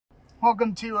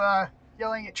Welcome to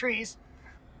Yelling at Trees,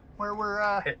 where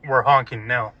We're honking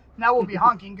now. now we'll be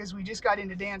honking because we just got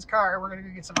into Dan's car. We're gonna go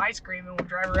get some ice cream and we'll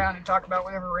drive around and talk about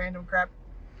whatever random crap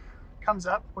comes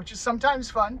up, which is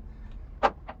sometimes fun,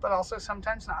 but also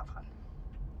sometimes not fun.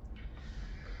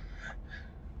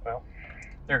 Well,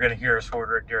 they're gonna hear us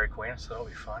order at Dairy Queen, so that'll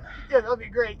be fun. Yeah, that'll be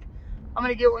great. I'm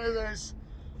gonna get one of those,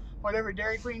 whatever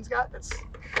Dairy Queen's got. That's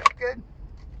good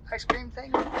ice cream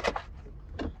thing.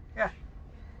 Yeah.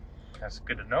 That's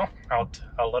good to know.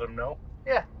 I'll let them know.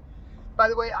 Yeah. By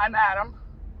the way, I'm Adam.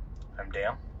 I'm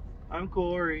Dan. I'm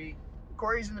Corey.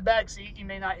 Corey's in the back seat. You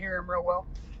may not hear him real well.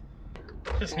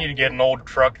 Just need to get an old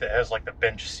truck that has like the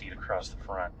bench seat across the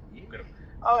front.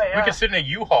 Oh yeah. We could sit in a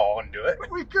U-Haul and do it.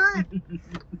 We could.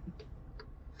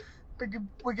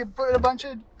 we could put a bunch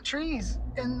of trees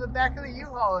in the back of the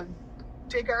U-Haul and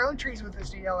take our own trees with us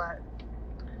to yell at.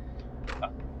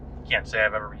 Can't say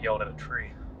I've ever yelled at a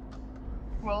tree.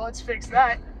 Well, let's fix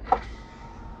that.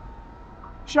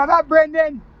 Shut up,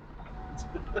 Brendan!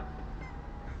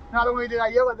 Not only did I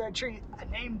yell at that tree, I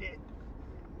named it.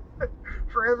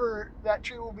 Forever, that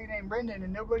tree will be named Brendan,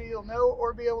 and nobody will know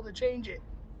or be able to change it.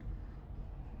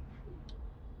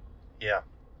 Yeah.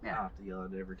 Yeah. I'll have to yell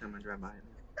at it every time I drive by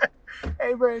it.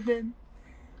 Hey, Brendan.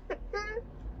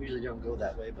 Usually don't go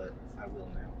that way, but I will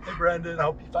now. Hey, Brendan, I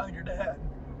hope you find your dad.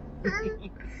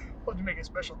 We'll have to make a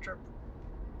special trip.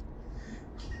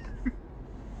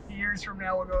 Years from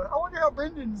now, we'll go, I wonder how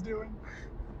Brendan's doing.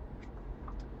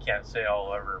 Can't say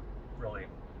I'll ever really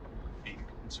be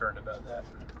concerned about that.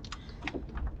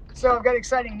 So I've got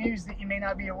exciting news that you may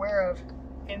not be aware of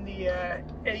in the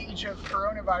age of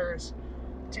coronavirus.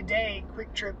 Today,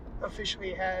 Quick Trip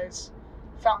officially has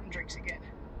fountain drinks again.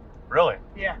 Really?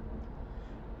 Yeah.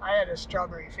 I had a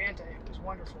strawberry Fanta. It was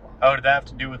wonderful. Oh, did that have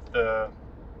to do with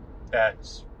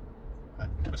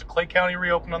was it Clay County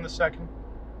reopened on the 2nd?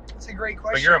 That's a great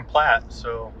question. But you're in Platte,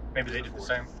 so maybe they did the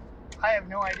same. I have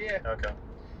no idea. Okay.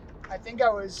 I think I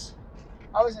was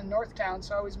in Northtown,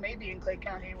 so I was maybe in Clay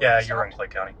County. Yeah, you were in Clay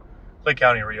County. Clay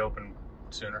County reopened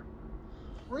sooner.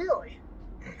 Really?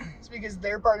 It's because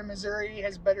their part of Missouri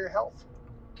has better health.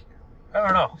 I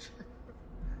don't know.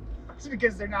 It's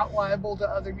because they're not liable to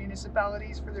other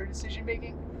municipalities for their decision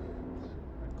making.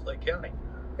 Clay County.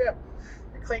 Yeah.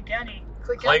 Clay County.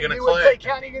 Clay gonna do what clay. Clay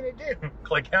County gonna do.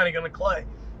 Clay County gonna clay.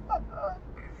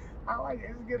 I like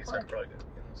it. It's a good Guess part. I'm probably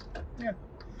good.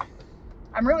 Yeah.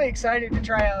 I'm really excited to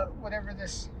try out whatever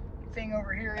this thing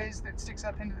over here is that sticks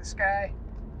up into the sky.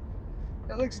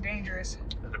 It looks dangerous.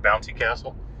 The bouncy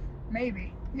castle.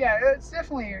 Maybe. Yeah, it's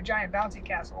definitely a giant bouncy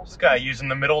castle. This guy using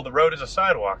the middle of the road as a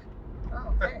sidewalk.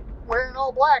 Oh, okay. Wearing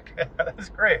all black. That's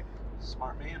great.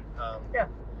 Smart man. Yeah.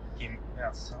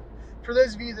 Yeah. For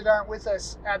those of you that aren't with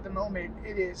us at the moment,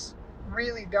 it is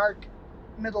really dark,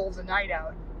 middle of the night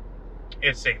out.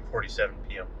 It's 8:47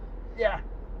 p.m. Yeah,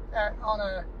 on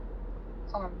a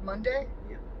Monday.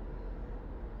 Yeah.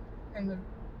 In the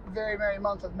very merry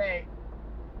month of May.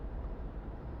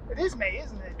 It is May,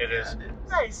 isn't it? It is.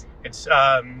 Nice. It's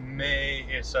May.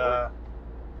 It's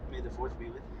May the 4th be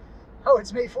with you. Oh,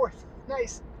 it's May 4th.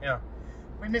 Nice. Yeah.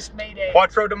 We missed May Day.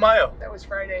 Quattro de Mayo. That was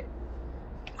Friday.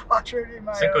 Quattro de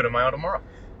Mayo. Cinco de Mayo tomorrow.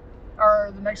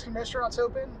 Are the Mexican restaurants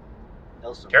open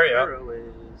El Carry out. Sombrero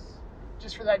is...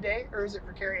 just for that day, or is it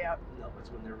for carry out? No,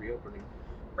 that's when they're reopening.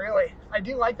 Really? I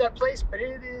do like that place, but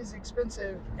it is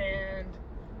expensive and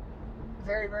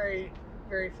very, very,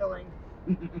 very filling.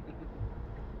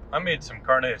 I made some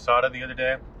carne asada the other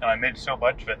day, and I made so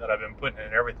much of it that I've been putting it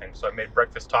in everything. So I made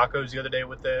breakfast tacos the other day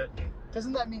with it. And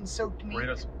Doesn't that mean soaked meat?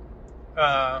 burritos.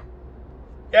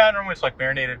 Yeah, normally it's like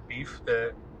marinated beef,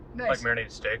 Nice. like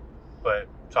marinated steak, but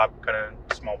chopped kind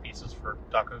of small pieces for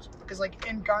tacos. Because like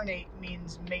incarnate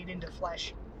means made into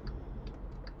flesh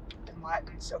in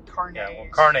Latin, so carne. Yeah, well,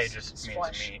 is- carne is just means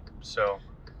flesh. meat. So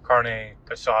carne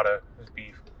asada is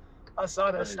beef.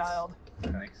 Asada But it's- styled.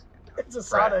 Nice. It's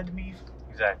asada beef.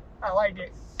 Exactly. I like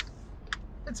it.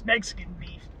 It's Mexican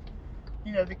beef.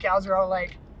 You know, the cows are all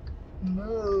like,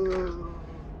 moo.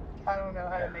 I don't know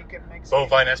how to make it Mexican.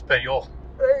 Bovine Español.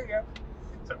 There you go.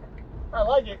 So, I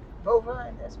like it.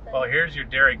 Bovine. That's bad. well, here's your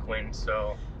Dairy Queen.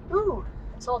 So, Ooh,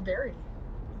 it's all dairy.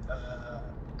 uh,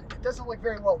 It doesn't look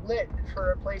very well lit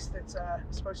for a place that's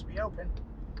supposed to be open.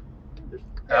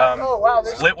 Um, oh wow,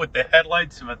 there's lit with the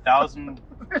headlights of 1,000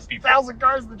 people. 1,000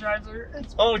 cars in the drive-through.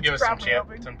 It's Well, it'll give us some properly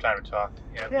open. time to talk.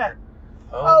 Yeah.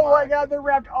 Oh my God, they're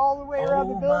wrapped all the way around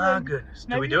the Oh building. my goodness.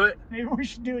 Do we Maybe- do it? Maybe we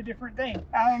should do a different thing.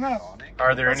 I don't know.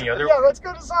 Are there any other? Yeah, let's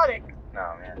go to Sonic.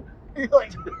 No, man.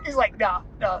 He's like, no,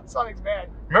 Sonic's bad.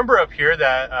 Remember up here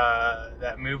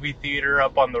that movie theater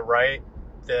up on the right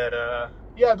that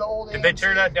Yeah, the old. Did they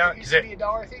tear that down? It used to be a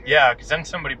dollar theater. Yeah, because then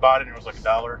somebody bought it and it was like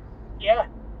 $1. Yeah,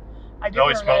 I It do.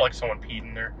 always smelled like someone peed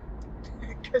in there.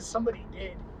 Because somebody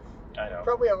did. I know.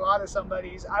 Probably a lot of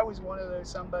somebodies. I was one of those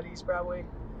somebodies, probably.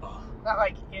 Oh, Not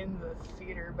like in the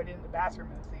theater, but in the bathroom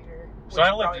of the theater. So which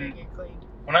I lived probably in- didn't get cleaned.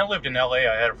 When I lived in LA,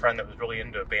 I had a friend that was really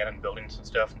into abandoned buildings and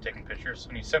stuff and taking pictures.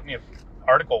 And he sent me an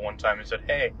article one time and said,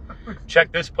 "Hey,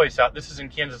 check this place out. This is in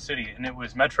Kansas City." And it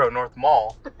was Metro North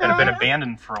Mall that had been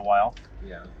abandoned for a while.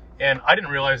 yeah. And I didn't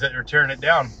realize that they were tearing it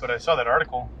down, but I saw that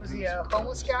article. Was he a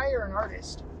homeless guy or an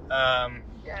artist?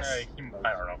 Yes.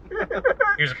 I don't know.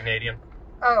 He was a Canadian.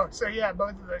 Oh, so yeah,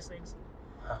 both of those things.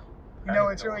 Oh, You I know don't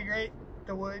what's know. really great?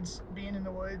 The woods, being in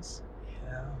the woods.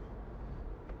 Yeah.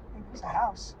 There's a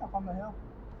house up on the hill.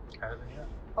 Yeah.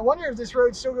 I wonder if this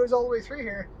road still goes all the way through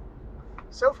here.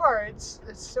 So far, it's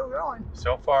still going.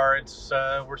 So far, it's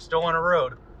we're still on a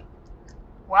road.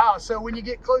 Wow. So when you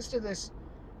get close to this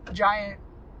giant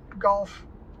golf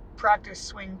practice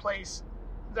swing place,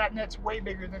 that net's way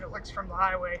bigger than it looks from the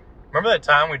highway. Remember that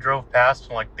time we drove past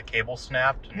and like the cable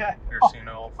snapped? And Yeah. we were seeing it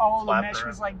all All the flapping mesh around?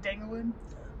 was like dangling.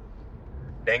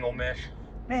 Dangle mesh.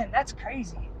 Man, that's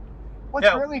crazy. What's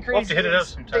Yeah, really we'll have crazy to hit it up is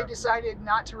sometime. they decided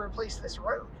not to replace this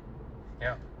road.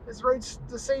 Yeah. This road's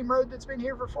the same road that's been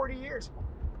here for 40 years.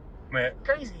 I mean,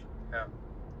 Crazy.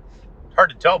 it's hard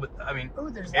to tell, but I mean, Ooh,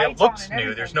 there's it lights on looks and new.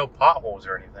 everything. There's no potholes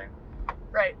or anything.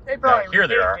 Right. They probably here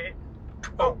they repaved are. it.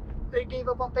 Oh, they gave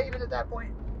up on paving at that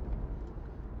point.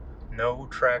 No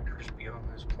tractors beyond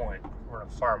this point. We're in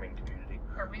a farming community.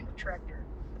 Are we in the tractor?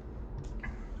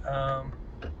 Um,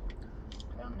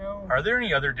 I don't know. are there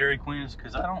any other Dairy Queens?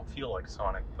 Because I don't feel like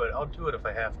Sonic, but I'll do it if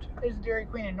I have to. There's a Dairy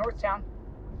Queen in Northtown,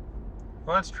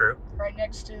 Well, that's true. right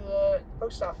next to the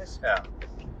post office. Yeah.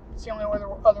 It's the only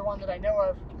other one that I know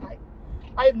of.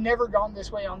 I have never gone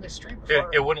this way on this street before.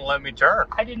 It wouldn't let me turn.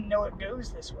 I didn't know it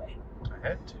goes this way. I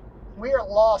had to. We are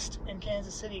lost in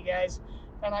Kansas City, guys.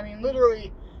 And I mean,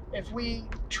 literally, if we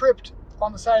tripped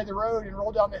on the side of the road and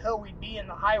rolled down the hill, we'd be in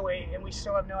the highway, and we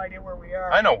still have no idea where we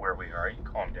are. I know where we are. You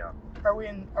calm down. Are we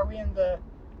in the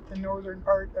northern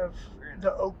part of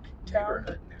the Oak Town?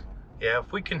 Neighborhood now. Yeah,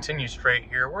 if we continue straight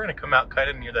here, we're going to come out kind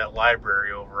of near that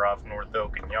library over off North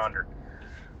Oak and yonder.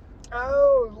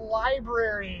 Oh,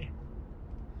 library.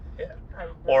 Yeah. I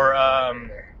don't Or, know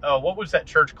there. Oh, what was that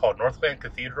church called? Northland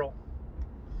Cathedral?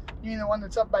 You mean the one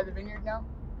that's up by the vineyard now?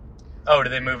 Oh,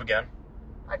 did they move again?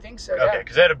 I think so. Okay, Yeah.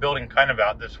 because they had a building kind of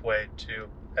out this way too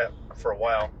for a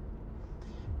while.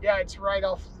 Yeah, it's right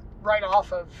off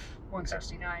of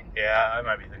 169. Yeah, I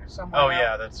might be thinking. Somewhere Oh out.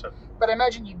 yeah, that's a. But I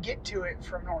imagine you get to it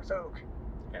from North Oak.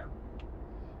 Yeah.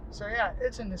 So yeah,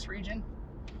 it's in this region.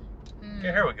 Mm.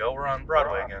 Yeah, here we go. We're on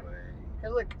Broadway again. Hey,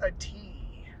 look, a T.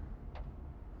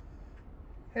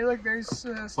 Hey, look, there's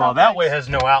stop Well, that way lights. has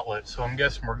no outlet, so I'm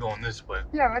guessing we're going this way.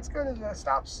 Yeah, let's go to the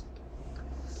stops.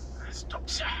 Stop.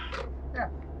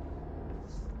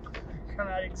 Come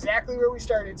out exactly where we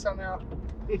started somehow.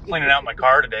 Cleaning out my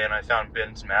car today, and I found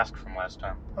Ben's mask from last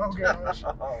time. Oh gosh.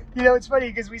 You know, it's funny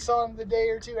because we saw him the day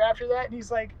or two after that, and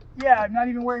he's like, "Yeah, I'm not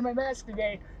even wearing my mask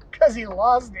today because he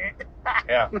lost it."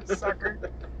 Yeah, Sucker.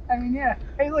 I mean, yeah.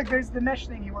 Hey, look, there's the mesh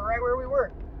thing. You were right where we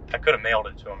were. I could have mailed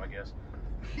it to him, I guess.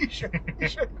 You should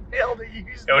have mailed it. You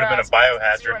used It would have been a the mask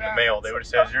to see biohazard what in the mail. happens. They would have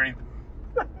said, "Is there any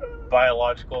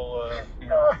biological?"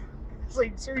 It's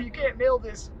like, sir, you can't mail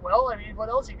this. Well, I mean, what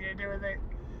else are you gonna do with it?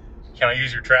 Can I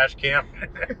use your trash can?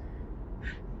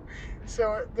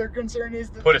 So their concern is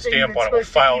that Put the a thing stamp that's on it, we'll supposed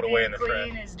to file keep it away you in the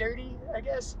clean is dirty, I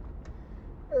guess.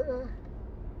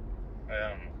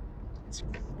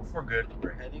 We're good.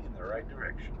 We're heading in the right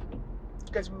direction.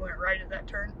 Because we went right at that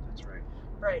turn. That's right.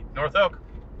 Right. North Oak.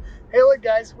 Hey, look,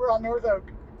 guys, we're on North Oak.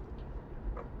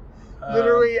 Um,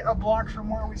 Literally a block from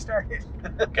where we started.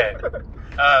 Okay.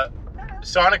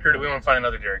 Sonic, or do we want to find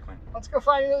another Dairy Queen? Let's go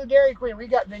find another Dairy Queen. We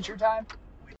got Venture Time.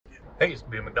 Hey, used to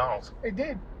be a McDonald's. It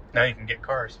did. Now you can get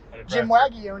cars. on the Jim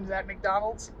drive-thru. Waggy owns that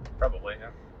McDonald's. Probably, yeah.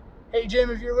 Hey, Jim,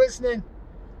 if you're listening,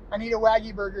 I need a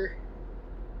Waggy burger.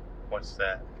 What's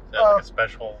that? Is that Oh. like a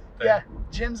special thing? Yeah,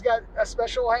 Jim's got a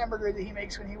special hamburger that he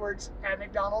makes when he works at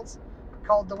McDonald's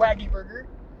called the Waggy Burger.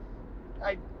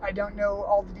 I don't know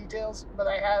all the details, but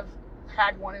I have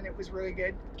had one and it was really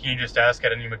good. Can you just ask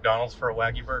at any McDonald's for a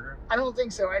Waggy burger? I don't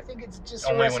think so. I think it's just a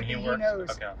Only when recipe he he works? knows.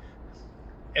 Okay.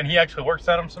 And he actually works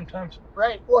at them sometimes?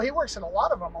 Right. Well, he works in a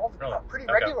lot of them Really? pretty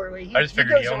Okay. regularly. I just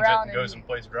figured he goes owns it around and goes and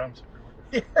plays drums.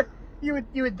 you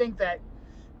would think that,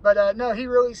 but no, he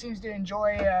really seems to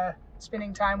enjoy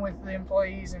spending time with the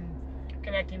employees and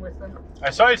connecting with them.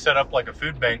 I saw he set up like a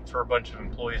food bank for a bunch of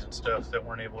employees and stuff that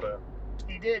weren't able to,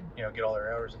 He did. get all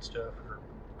their hours and stuff, or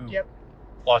who Yep.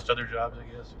 lost other jobs, I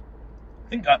guess.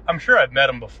 I'm sure I've met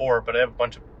him before, but I have a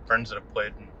bunch of friends that have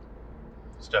played and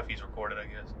stuff he's recorded, I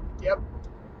guess. Yep.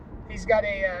 He's got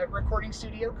a recording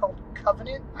studio called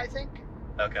Covenant, I think.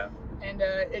 Okay. And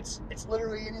it's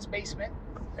literally in his basement.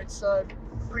 It's a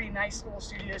pretty nice little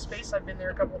studio space. I've been there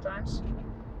a couple of times.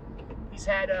 He's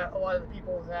had a lot of the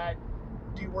people that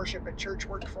do worship at church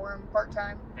work for him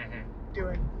part-time,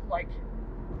 doing like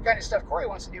the kind of stuff Corey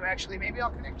wants to do, actually. Maybe I'll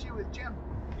connect you with Jim.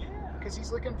 Yeah. Because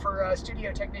he's looking for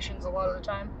studio technicians a lot of the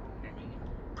time.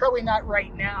 Probably not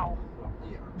right now,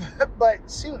 Yeah. but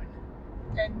soon.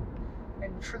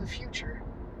 And for the future.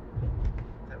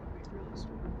 That would be really sweet.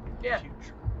 Yeah. Huge.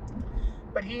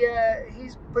 But he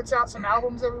puts out some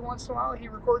albums every once in a while. He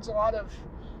records a lot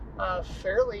of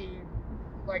fairly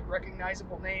like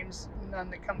recognizable names, none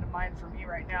that come to mind for me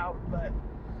right now, but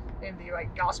in the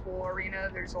like gospel arena,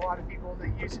 there's a lot of people that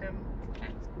use him.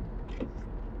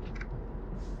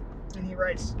 And he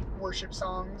writes worship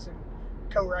songs and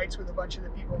co-writes with a bunch of the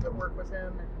people that work with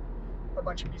him and a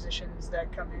bunch of musicians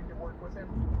that come in to work with him.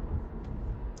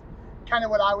 Kind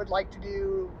of what I would like to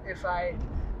do if I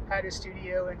had a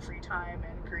studio and free time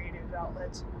and creative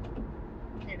outlets,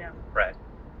 you know. Right.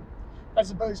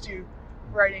 As opposed to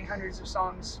writing hundreds of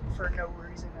songs for no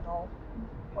reason at all,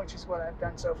 which is what I've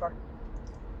done so far.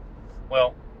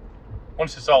 Well,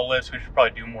 once it's all lit, we should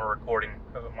probably do more recording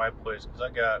at my place, because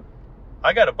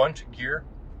I got a bunch of gear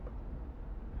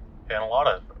and a lot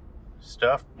of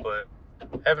stuff, but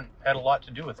haven't had a lot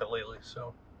to do with it lately,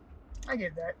 so I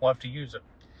get that. we'll have to use it.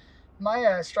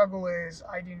 My struggle is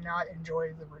I do not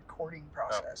enjoy the recording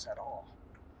process at all.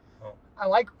 Oh. I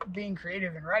like being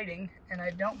creative and writing, and I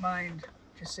don't mind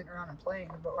just sitting around and playing,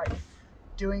 but like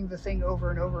doing the thing over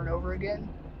and over and over again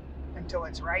until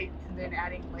it's right, and then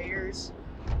adding layers.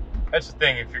 That's the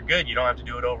thing. If you're good, you don't have to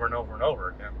do it over and over and over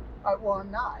again. Well, I'm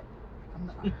not.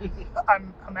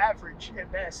 I'm average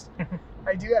at best.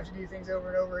 I do have to do things over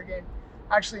and over again.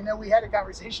 Actually, no, we had a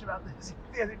conversation about this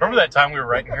the other day. Remember that time we were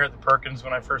writing here at the Perkins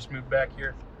when I first moved back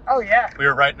here? Oh, yeah. We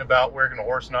were writing about where can a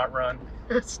horse not run?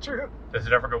 It's true. Does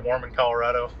it ever go warm in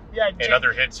Colorado? Yeah, And Jake,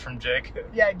 other hits from Jake.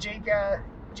 yeah, Jake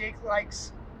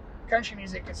likes country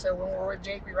music, and so when we're with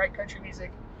Jake, we write country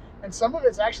music. And some of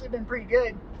it's actually been pretty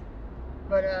good.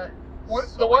 But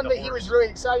the one that he was really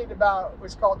excited about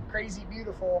was called Crazy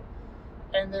Beautiful.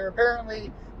 And there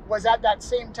apparently was at that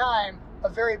same time a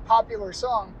very popular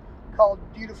song called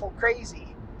Beautiful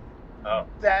Crazy. Oh.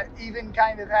 That even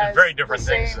kind of has very different the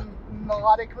things. same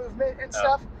melodic movement and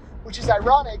stuff, which is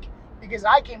ironic because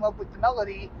I came up with the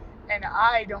melody and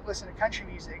I don't listen to country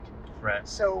music. Right.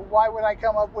 So why would I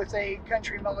come up with a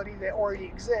country melody that already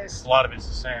exists? A lot of it's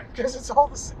the same. Because it's all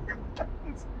the same.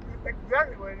 It's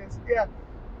exactly what it is. Yeah.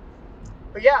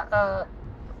 But yeah,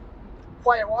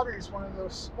 Quiet Water is one of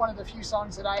the few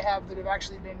songs that I have that have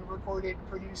actually been recorded,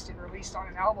 produced, and released on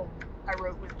an album I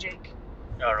wrote with Jake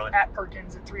Oh, really? at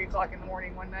Perkins at 3 o'clock in the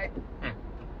morning one night.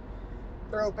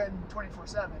 They're open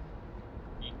 24/7.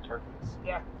 Eat Perkins?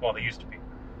 Yeah. Well, they used to be.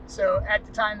 So at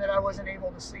the time that I wasn't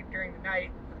able to sleep during the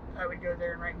night, I would go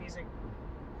there and write music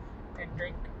and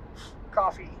drink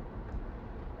coffee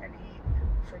and eat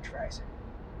French fries.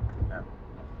 Yeah.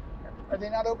 Are they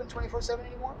not open 24/7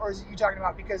 anymore? Or is it you talking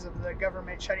about because of the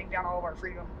government shutting down all of our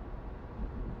freedom?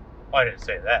 Well, I didn't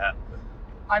say that. But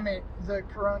I meant the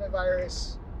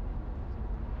coronavirus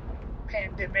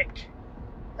pandemic.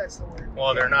 That's the word.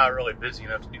 well, they're not really busy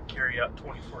enough to do carry out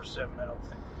 24/7, I don't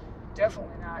think.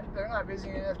 Definitely not. They're not busy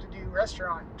enough to do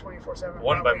restaurant 24/7.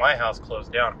 One by my house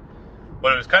closed down.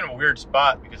 But it was kind of a weird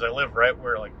spot because I live right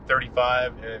where like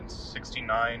 35 and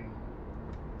 69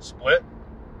 split.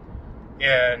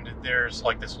 And there's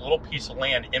like this little piece of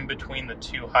land in between the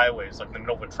two highways, like in the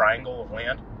middle of a triangle of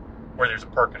land, where there's a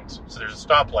Perkins. So there's a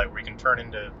stoplight where you can turn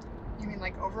into... You mean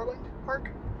like Overland Park?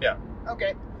 Yeah.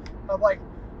 Okay. I'm like,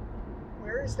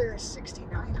 where is there a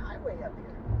 69 highway up here?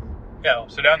 Yeah,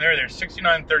 so down there's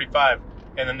 69, 35,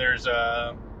 and then there's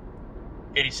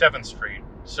 87th Street.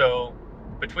 So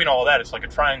between all that, it's like a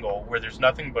triangle where there's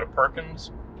nothing but a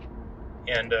Perkins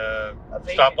and a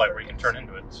vacant stoplight where you can Perkins. turn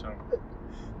into it. So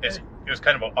it was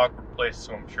kind of an awkward place,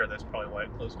 so I'm sure that's probably why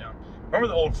it closed down. Remember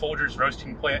the old Folgers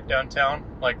roasting plant downtown,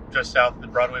 like just south of the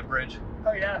Broadway Bridge?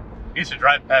 Oh yeah. I used to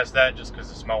drive past that just because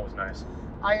the smell was nice.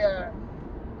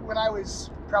 When I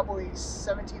was probably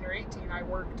 17 or 18, I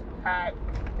worked at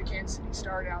the Kansas City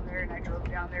Star down there, and I drove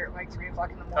down there at like 3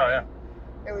 o'clock in the morning. Oh,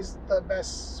 yeah. It was the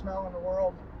best smell in the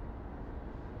world.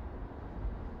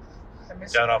 I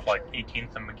miss Down it, off like actually.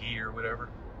 18th and McGee or whatever.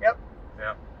 Yep.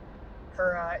 Yeah.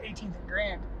 Or 18th and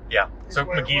Grand. Yeah. Is So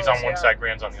where it McGee's was, on one yeah. side,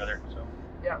 Grand's on the other. So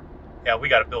Yeah. yeah, we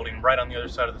got a building right on the other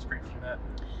side of the street from that.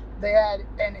 They had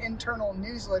an internal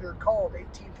newsletter called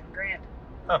 18th and Grand.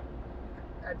 Huh.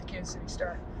 At the Kansas City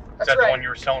Star. Is That's that right. the one you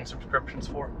were selling subscriptions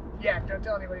for? Yeah, don't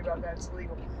tell anybody about that. It's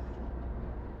illegal.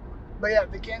 But yeah,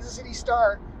 the Kansas City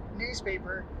Star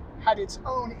newspaper had its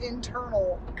own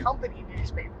internal company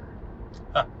newspaper.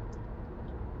 Huh.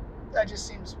 That just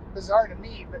seems bizarre to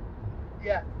me, but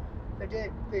yeah, they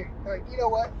did. They're like, you know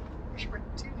what? We should print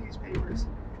 2 newspapers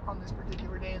on this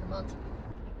particular day of the month.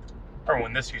 Remember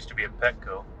when this used to be a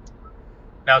Petco?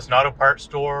 Now it's an auto parts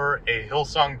store, a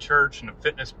Hillsong church, and a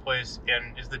fitness place.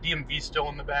 And is the DMV still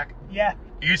in the back? Yeah,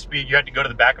 It used to be you had to go to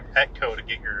the back of Petco to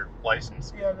get your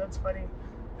license. yeah, that's funny.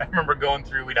 I remember going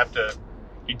through,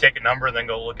 you'd take a number and then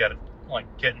go look at it like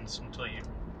kittens until you...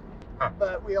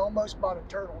 But we almost bought a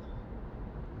turtle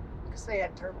because they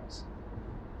had turtles.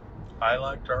 I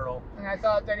like turtle. And I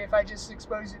thought that if I just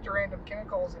exposed it to random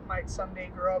chemicals, it might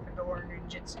someday grow up into learn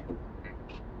ninjutsu.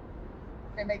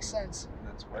 It makes sense.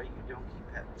 That's why you don't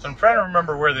keep pets. So I'm trying to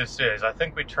remember where this is. I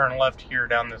think we turn left here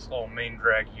down this little main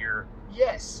drag here,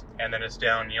 Yes. and then it's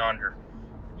down yonder.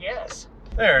 Yes.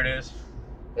 There it is.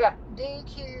 Yeah.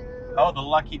 DQ. Oh, the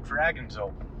Lucky Dragon's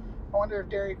open. I wonder if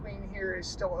Dairy Queen here is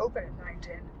still open at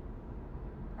 9:10.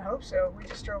 I hope so. We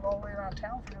just drove all the way around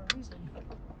town for no reason.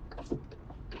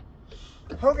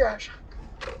 Oh gosh.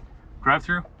 Drive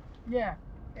through? Yeah.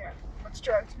 Yeah. Let's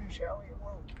drive through, shall we?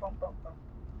 Whoa. Bum, bum,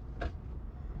 bum.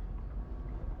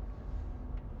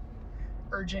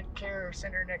 Urgent care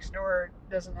center next door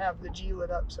doesn't have the G lit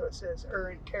up, so it says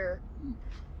urgent care.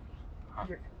 Huh.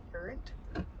 Urgent?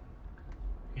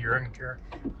 Urine care.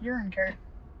 Urine care.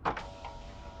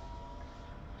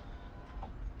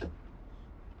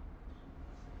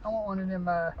 I want one of them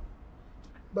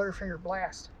Butterfinger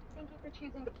Blast. Thank you for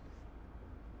choosing.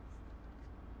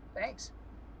 Thanks.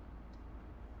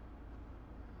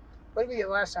 What did we get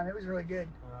last time? It was really good. It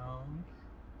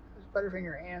was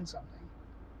Butterfinger and something.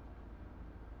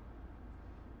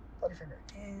 Butterfinger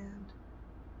and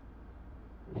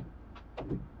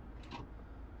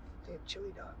they have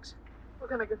chili dogs. What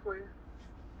can I get for you?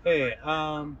 Hey,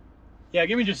 yeah,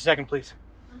 give me just a second, please.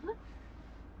 Mhm.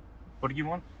 What do you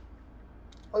want?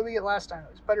 What did we get last time?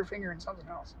 It was Butterfinger and something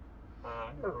else.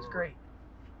 It was great.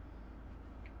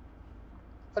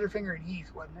 Butterfinger and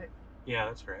Heath, wasn't it? Yeah,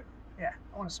 that's right. Yeah,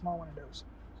 I want a small one of those.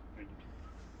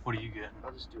 What are you getting?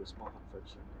 I'll just do a small hot fudge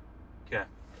sundae. Okay.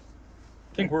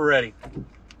 I think we're ready.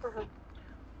 Perfect.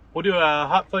 We'll do a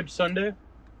hot fudge sundae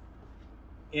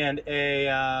and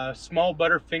a small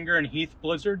Butterfinger and Heath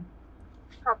Blizzard.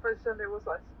 Hot fudge sundae was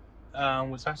size?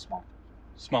 What's that? Small.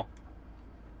 Small.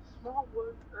 Small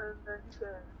wood, and then you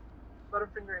said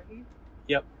Butterfinger and Heath?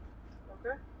 Yep.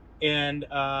 Okay. And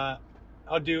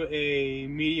I'll do a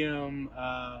medium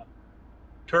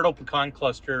turtle pecan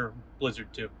cluster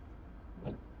blizzard too.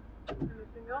 Anything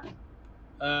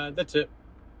else? That's it.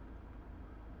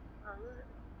 Alright.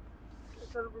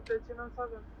 Celebrate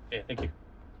 1307. Yeah, thank you.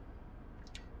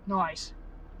 Nice.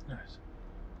 Nice.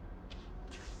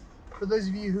 For those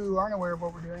of you who aren't aware of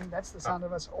what we're doing, that's the sound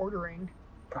of us ordering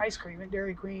ice cream at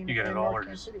Dairy Queen. You get in it all, North or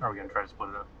Kansas just, City. are we gonna try to split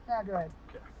it up? Yeah, go ahead.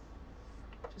 Okay.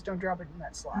 Just don't drop it in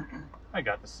that slot. I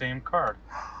got the same card.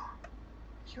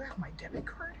 You have my debit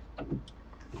card?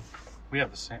 We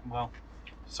have the same. Well,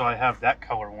 so I have that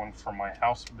color one for my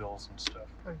house bills and stuff.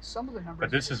 Like some of the numbers.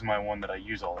 But this is my one that I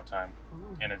use all the time,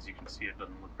 Ooh. and as you can see, it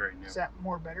doesn't look very new. Is that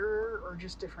more better or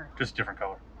just different? Just different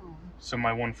color. Oh. So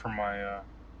my one for my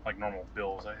like normal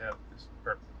bills, I have this.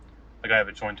 Or, like I have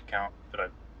a joint account that I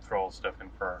throw all the stuff in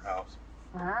for our house.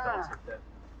 That looks Ah, like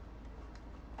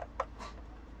that.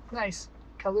 nice.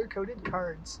 Color-coded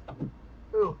cards.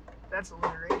 Ooh, that's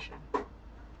alliteration.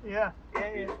 Yeah,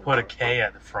 yeah. Put a K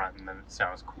at the front, and then it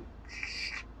sounds cool.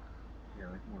 Yeah,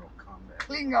 like Mortal Kombat.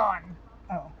 Klingon.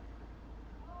 Oh,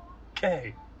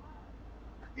 K.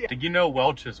 Yeah. Did you know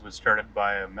Welch's was started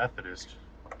by a Methodist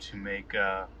to make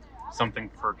something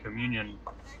for communion,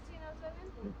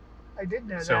 1307? I did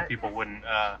know so that. people wouldn't,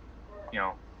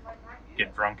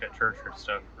 get drunk at church or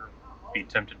stuff, or be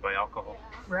tempted by alcohol.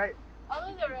 Right. All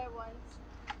of the red ones.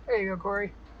 There you go,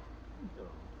 Corey.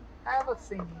 Have a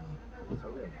thingy.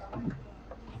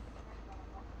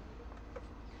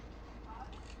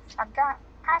 I got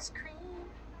ice cream.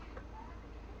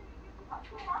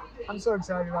 I'm so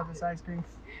excited about this ice cream.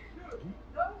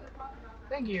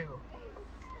 Thank you.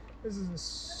 This is a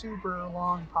super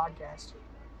long podcast.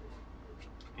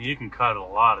 You can cut a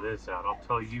lot of this out. I'll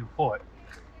tell you what.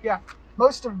 Yeah,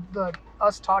 most of the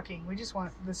us talking, we just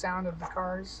want the sound of the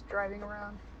cars driving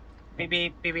around. Beep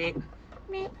beep beep beep.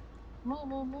 Meep.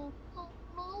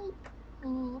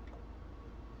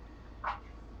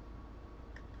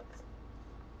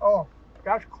 Oh,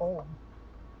 that's cold.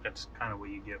 That's kind of what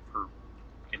you get for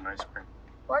getting ice cream.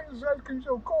 Why is this ice cream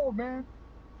so cold, man?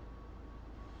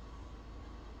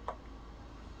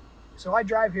 So I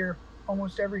drive here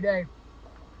almost every day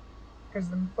because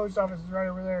the post office is right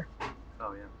over there.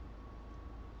 Oh yeah.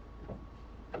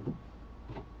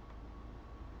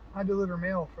 I deliver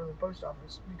mail for the post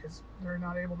office because they're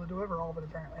not able to deliver all of it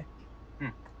apparently.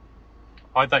 Oh,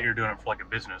 I thought you were doing it for like a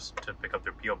business to pick up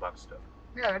their P.O. box stuff.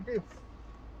 Yeah, I do.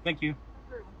 Thank you.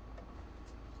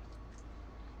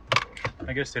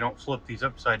 I guess they don't flip these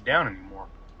upside down anymore.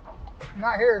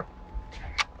 Not here.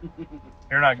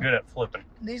 You're not good at flipping.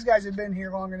 These guys have been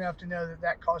here long enough to know that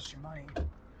that costs you money.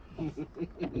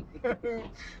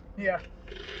 Yeah.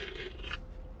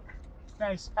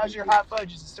 Nice. How's your hot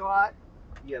fudge? Is it still hot?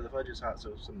 Yeah, the fudge is hot,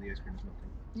 so some of the ice cream is melting.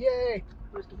 Yay!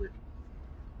 Place to work.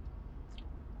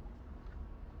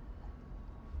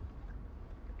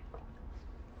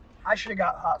 I should have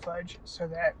got hot fudge so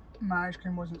that my ice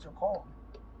cream wasn't so cold.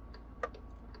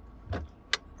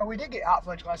 Oh, we did get hot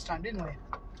fudge last time, didn't we?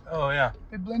 Oh yeah.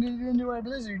 We blended it into our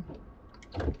blizzard.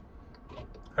 I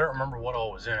don't remember what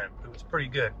all was in it, but it was pretty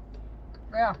good.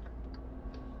 Yeah.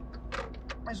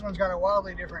 This one's got a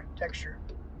wildly different texture.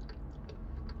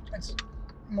 It's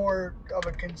more of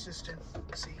a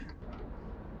consistency.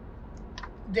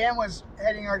 Dan was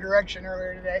heading our direction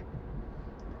earlier today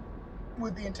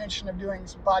with the intention of doing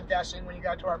some podcasting when he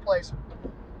got to our place.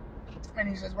 And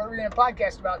he says, "What are we going to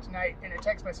podcast about tonight?" in a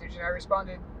text message. And I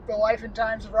responded, "The Life and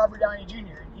Times of Robert Downey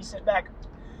Jr." And he sent back,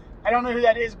 "I don't know who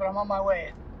that is, but I'm on my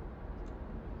way."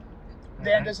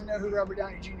 Dan doesn't know who Robert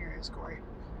Downey Jr. is, Corey.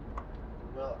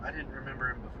 Well, I didn't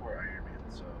remember him before Iron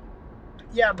Man, so.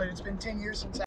 Yeah, but it's been 10 years since